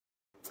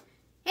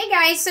Hey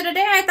guys, so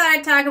today I thought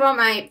I'd talk about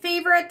my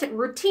favorite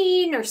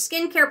routine or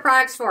skincare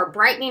products for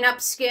brightening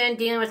up skin,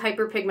 dealing with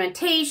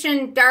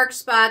hyperpigmentation, dark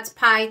spots,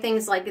 pie,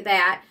 things like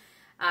that.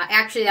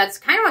 Actually, that's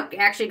kind of what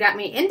actually got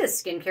me into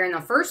skincare in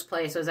the first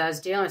place, was I was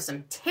dealing with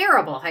some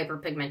terrible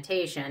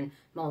hyperpigmentation,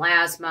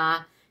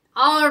 melasma,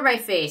 all over my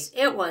face.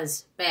 It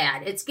was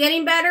bad. It's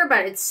getting better,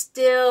 but it's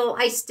still,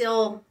 I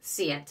still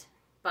see it.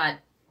 But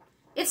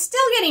it's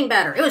still getting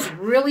better. It was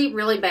really,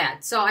 really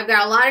bad. So I've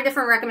got a lot of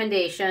different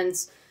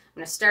recommendations. I'm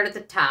going to start at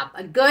the top.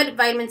 A good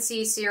vitamin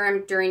C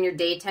serum during your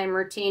daytime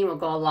routine will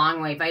go a long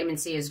way. Vitamin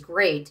C is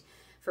great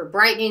for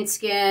brightening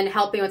skin,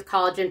 helping with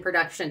collagen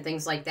production,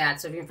 things like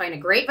that. So if you can find a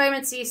great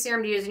vitamin C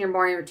serum to use in your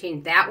morning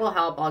routine, that will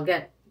help. I'll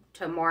get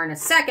to more in a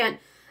second.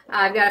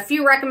 I've got a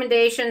few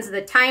recommendations.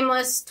 The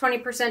Timeless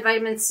 20%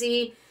 vitamin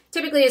C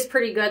typically is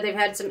pretty good. They've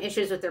had some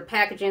issues with their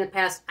packaging in the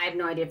past. I have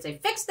no idea if they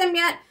fixed them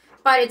yet,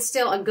 but it's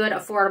still a good,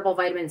 affordable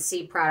vitamin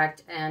C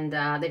product. And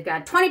they've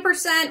got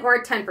 20%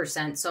 or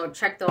 10%, so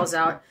check those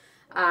out.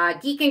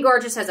 Geek and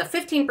Gorgeous has a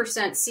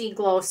 15% C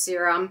Glow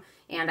serum,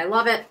 and I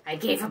love it. I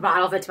gave a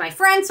bottle of it to my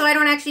friend, so I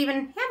don't actually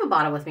even have a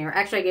bottle with me. Or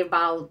actually, I gave a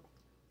bottle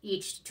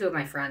each to two of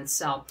my friends.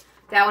 So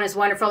that one is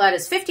wonderful. That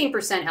is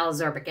 15% L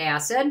Ascorbic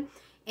Acid.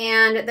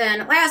 And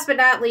then last but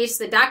not least,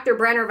 the Dr.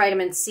 Brenner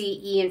Vitamin C,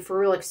 E, and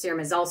Ferulic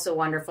Serum is also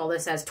wonderful.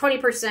 This has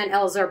 20%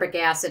 L Ascorbic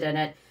Acid in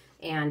it,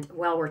 and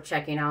well worth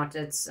checking out.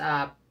 It's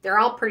they're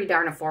all pretty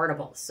darn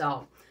affordable,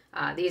 so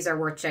these are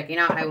worth checking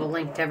out. I will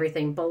link to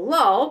everything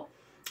below.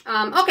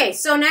 Okay,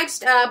 so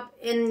next up,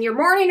 in your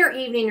morning or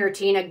evening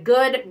routine, a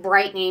good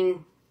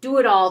brightening,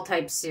 do-it-all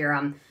type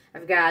serum.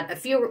 I've got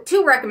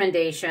two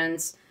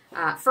recommendations.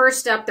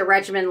 First up, the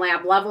Regimen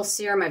Lab Level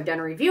Serum. I've done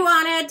a review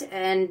on it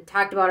and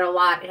talked about it a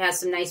lot. It has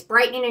some nice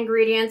brightening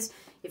ingredients.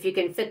 If you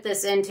can fit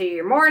this into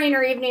your morning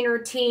or evening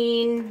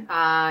routine,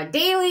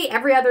 daily,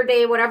 every other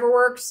day, whatever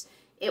works,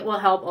 it will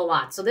help a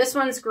lot. So this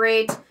one's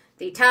great.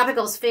 The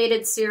Topicals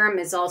Faded Serum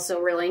is also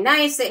really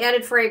nice. They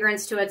added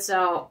fragrance to it,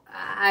 so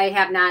I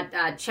have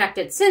not checked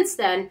it since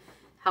then,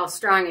 how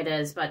strong it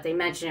is, but they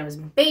mentioned it was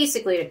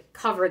basically to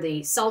cover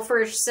the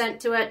sulfurish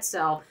scent to it,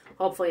 so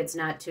hopefully it's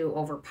not too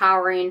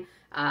overpowering.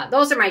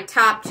 Those are my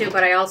top two,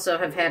 but I also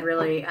have had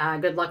really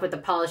good luck with the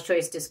Paula's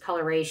Choice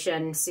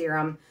Discoloration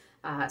Serum,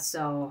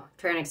 so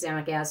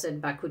tranexamic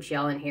acid,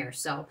 bakuchiol in here.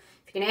 So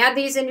if you can add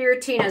these into your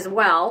routine as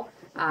well,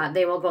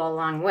 they will go a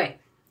long way.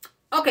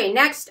 Okay,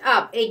 next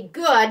up, a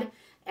good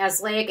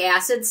azelaic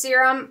acid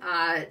serum.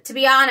 To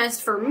be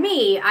honest, for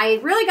me,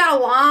 I really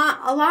got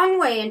a long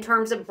way in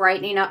terms of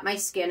brightening up my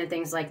skin and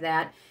things like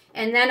that.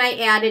 And then I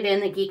added in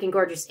the Geek and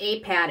Gorgeous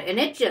A-Pad, and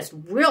it just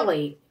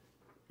really,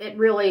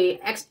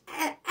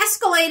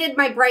 escalated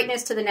my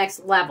brightness to the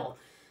next level.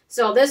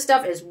 So this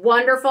stuff is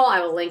wonderful.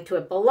 I will link to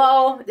it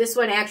below. This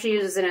one actually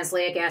uses an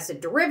azelaic acid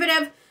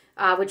derivative,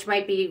 which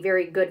might be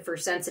very good for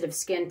sensitive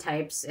skin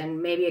types and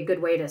maybe a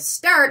good way to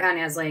start on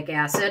azelaic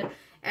acid.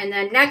 And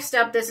then next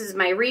up, this is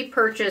my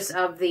repurchase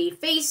of the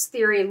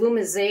Facetheory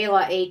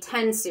Lumizela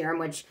A10 serum,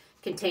 which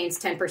contains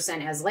 10%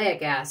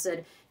 azelaic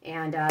acid.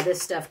 And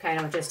this stuff kind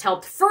of just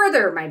helped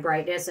further my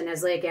brightness. And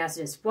azelaic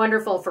acid is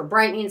wonderful for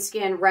brightening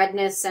skin,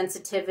 redness,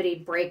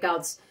 sensitivity,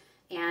 breakouts.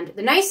 And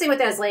the nice thing with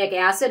azelaic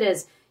acid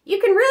is you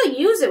can really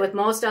use it with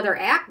most other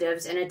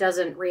actives and it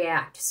doesn't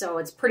react. So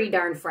it's pretty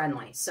darn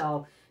friendly.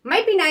 So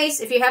might be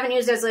nice if you haven't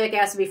used azelaic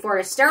acid before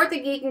to start with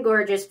the Geek and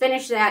Gorgeous,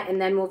 finish that, and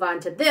then move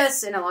on to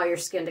this and allow your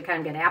skin to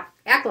kind of get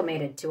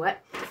acclimated to it.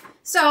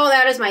 So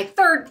that is my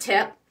third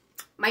tip.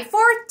 My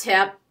fourth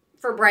tip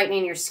for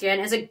brightening your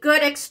skin is a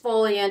good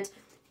exfoliant,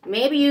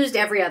 maybe used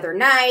every other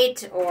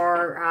night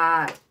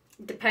or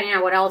depending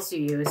on what else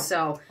you use.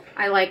 So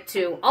I like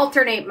to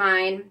alternate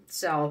mine.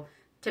 So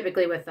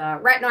typically with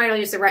retinoid, I'll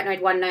use the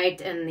retinoid one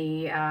night and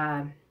the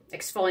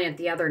exfoliant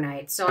the other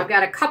night. So I've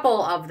got a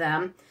couple of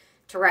them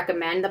to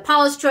recommend. The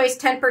Paula's Choice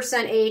 10%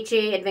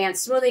 AHA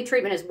Advanced Smoothing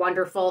Treatment is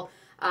wonderful.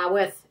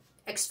 With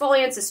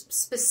exfoliants,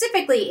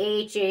 specifically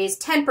AHAs,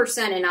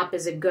 10% and up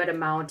is a good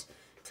amount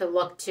to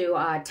look to.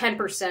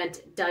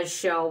 10% does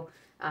show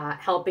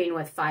helping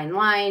with fine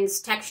lines,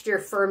 texture,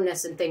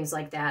 firmness, and things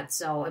like that.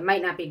 So it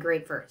might not be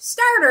great for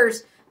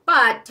starters,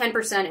 but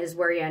 10% is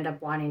where you end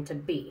up wanting to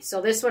be.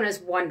 So this one is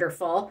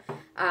wonderful.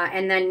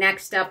 And then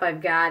next up, I've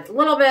got a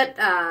little bit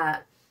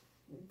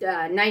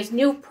nice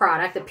new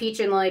product, the Peach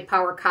and Lily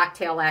Power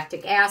Cocktail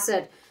Lactic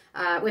Acid.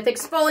 With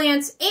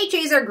exfoliants,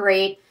 AHAs are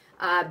great,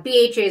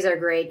 BHAs are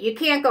great. You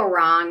can't go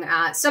wrong.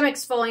 Some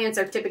exfoliants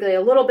are typically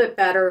a little bit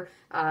better.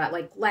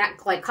 Like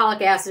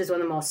Glycolic acid is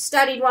one of the most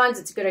studied ones.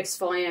 It's a good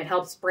exfoliant. It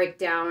helps break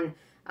down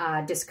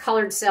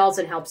discolored cells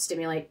and helps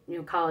stimulate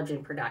new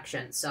collagen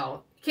production.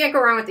 So you can't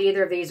go wrong with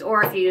either of these.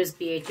 Or if you use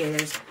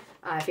BHAs,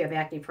 if you have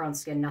acne-prone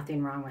skin,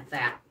 nothing wrong with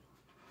that.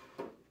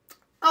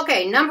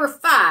 Okay, number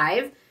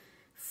 5.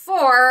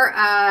 For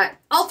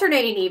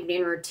alternating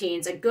evening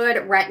routines, a good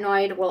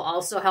retinoid will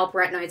also help.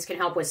 Retinoids can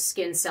help with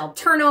skin cell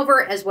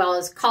turnover as well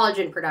as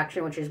collagen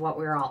production, which is what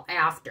we're all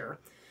after.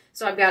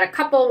 So I've got a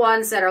couple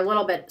ones that are a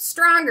little bit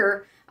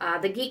stronger.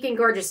 The Geek and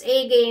Gorgeous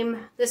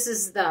A-Game, this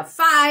is the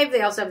 5.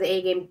 They also have the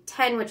A-Game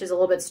 10, which is a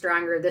little bit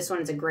stronger. This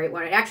one is a great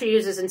one. It actually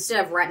uses,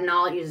 instead of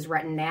retinol, it uses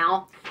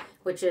retinal,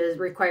 which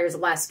requires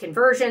less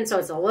conversion, so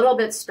it's a little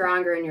bit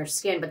stronger in your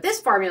skin. But this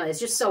formula is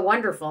just so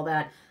wonderful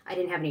that I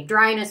didn't have any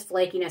dryness,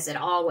 flakiness at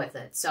all with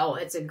it. So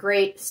it's a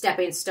great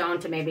stepping stone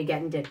to maybe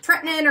get into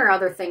tretinoin or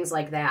other things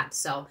like that.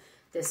 So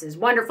this is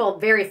wonderful,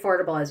 very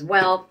affordable as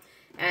well.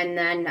 And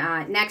then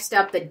next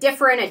up, the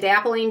Different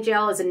Adapalene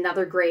Gel is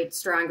another great,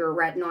 stronger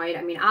retinoid.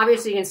 I mean,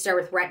 obviously you can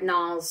start with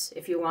retinols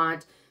if you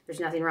want.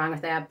 There's nothing wrong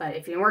with that. But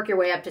if you can work your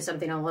way up to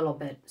something a little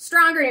bit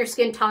stronger and your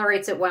skin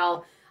tolerates it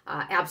well,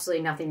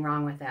 absolutely nothing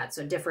wrong with that.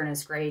 So Different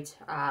is great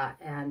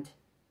and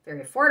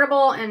very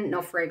affordable and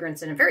no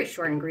fragrance and a very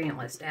short ingredient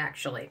list,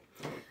 actually.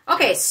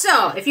 Okay,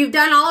 so if you've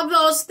done all of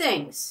those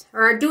things,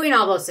 or are doing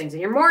all those things in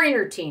your morning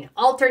routine,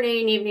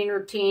 alternating evening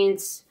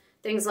routines,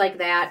 things like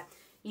that,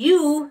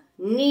 you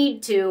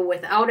need to,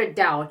 without a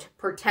doubt,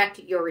 protect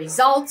your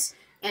results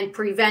and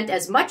prevent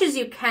as much as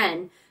you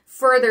can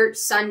further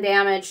sun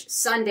damage.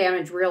 Sun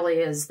damage really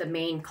is the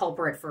main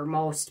culprit for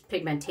most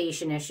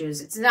pigmentation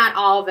issues. It's not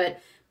all of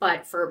it,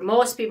 but for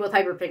most people with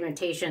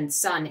hyperpigmentation,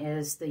 sun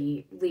is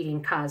the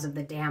leading cause of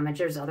the damage.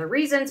 There's other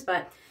reasons,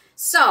 but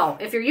so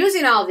if you're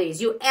using all of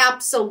these, you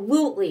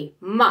absolutely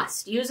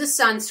must use a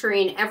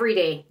sunscreen every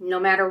day, no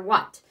matter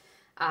what,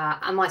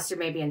 unless you're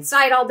maybe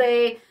inside all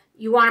day.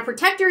 You want to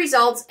protect your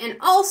results, and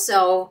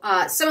also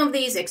some of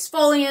these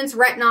exfoliants,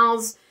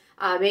 retinols,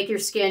 make your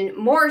skin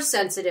more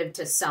sensitive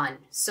to sun.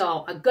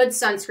 So a good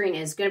sunscreen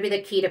is going to be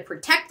the key to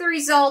protect the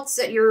results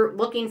that you're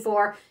looking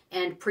for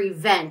and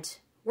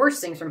prevent worse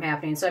things from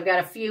happening. So I've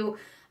got a few.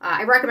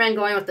 I recommend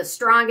going with the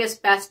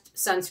strongest, best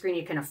sunscreen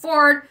you can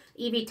afford.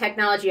 EV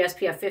Technology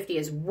SPF 50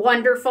 is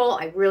wonderful.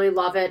 I really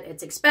love it.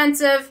 It's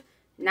expensive,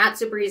 not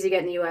super easy to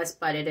get in the US,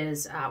 but it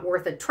is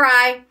worth a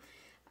try.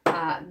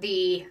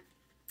 The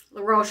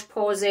La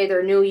Roche-Posay,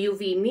 their new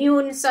UV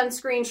Immune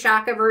sunscreen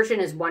Shaka version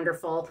is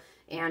wonderful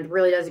and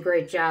really does a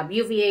great job.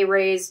 UVA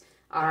rays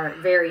are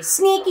very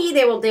sneaky.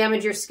 They will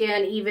damage your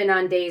skin even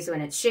on days when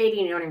it's shady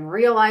and you don't even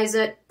realize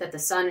it, that the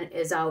sun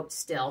is out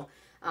still.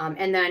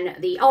 And then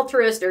the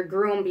Ultrist or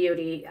Groom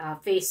Beauty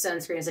face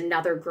sunscreen is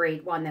another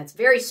great one that's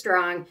very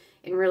strong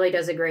and really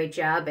does a great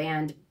job.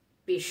 And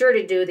be sure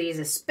to do these,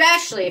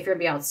 especially if you're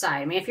going to be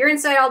outside. I mean, if you're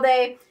inside all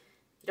day,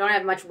 you don't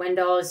have much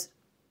windows,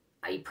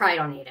 you probably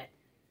don't need it.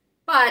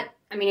 But,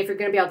 I mean, if you're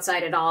going to be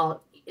outside at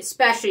all,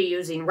 especially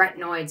using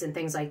retinoids and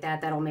things like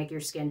that, that'll make your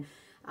skin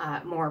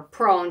more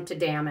prone to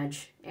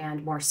damage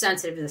and more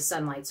sensitive to the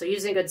sunlight. So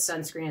using a good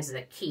sunscreen is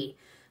the key.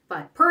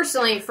 But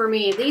personally, for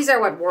me, these are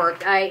what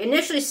worked. I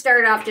initially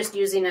started off just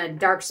using a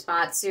dark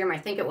spot serum. I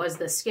think it was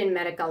the Skin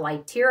Medica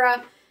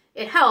Lightera.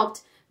 It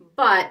helped,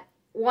 but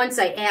once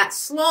I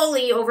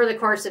slowly, over the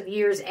course of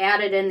years,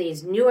 added in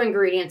these new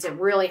ingredients, it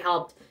really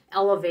helped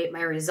elevate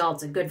my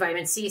results. A good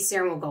vitamin C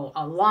serum will go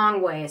a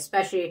long way,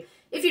 especially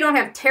if you don't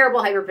have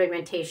terrible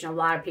hyperpigmentation. A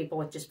lot of people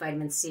with just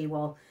vitamin C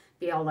will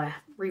be able to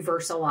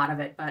reverse a lot of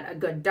it. But a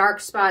good dark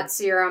spot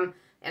serum,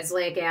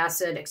 azelaic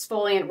acid,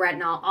 exfoliant,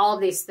 retinol, all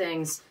of these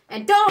things.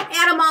 And don't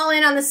add them all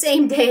in on the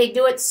same day.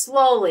 Do it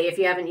slowly if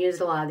you haven't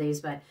used a lot of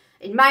these. But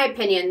in my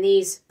opinion,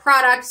 these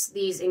products,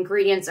 these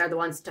ingredients are the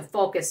ones to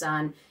focus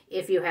on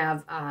if you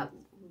have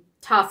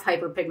tough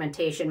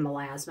hyperpigmentation,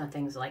 melasma,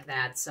 things like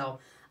that. So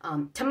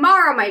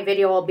tomorrow my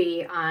video will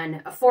be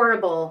on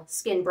affordable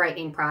skin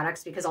brightening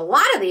products because a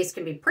lot of these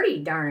can be pretty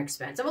darn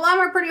expensive. A lot of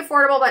them are pretty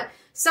affordable, but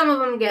some of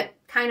them get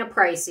kind of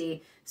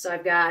pricey. So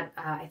I've got,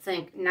 I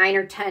think, 9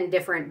 or 10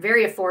 different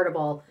very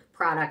affordable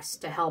products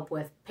to help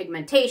with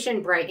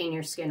pigmentation, brightening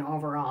your skin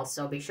overall.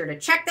 So be sure to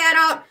check that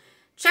out.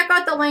 Check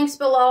out the links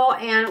below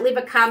and leave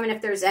a comment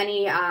if there's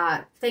any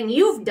thing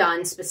you've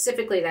done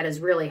specifically that has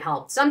really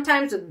helped.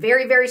 Sometimes with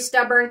very, very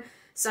stubborn,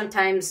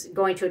 sometimes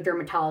going to a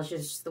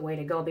dermatologist is the way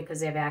to go because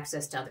they have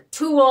access to other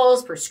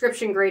tools,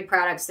 prescription grade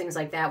products, things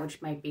like that,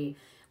 which might be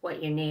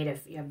what you need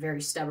if you have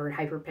very stubborn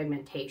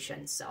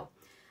hyperpigmentation. So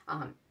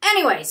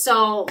anyway,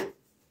 so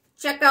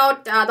check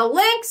out the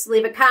links,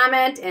 leave a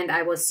comment, and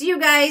I will see you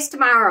guys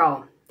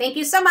tomorrow. Thank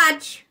you so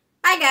much.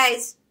 Bye,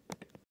 guys.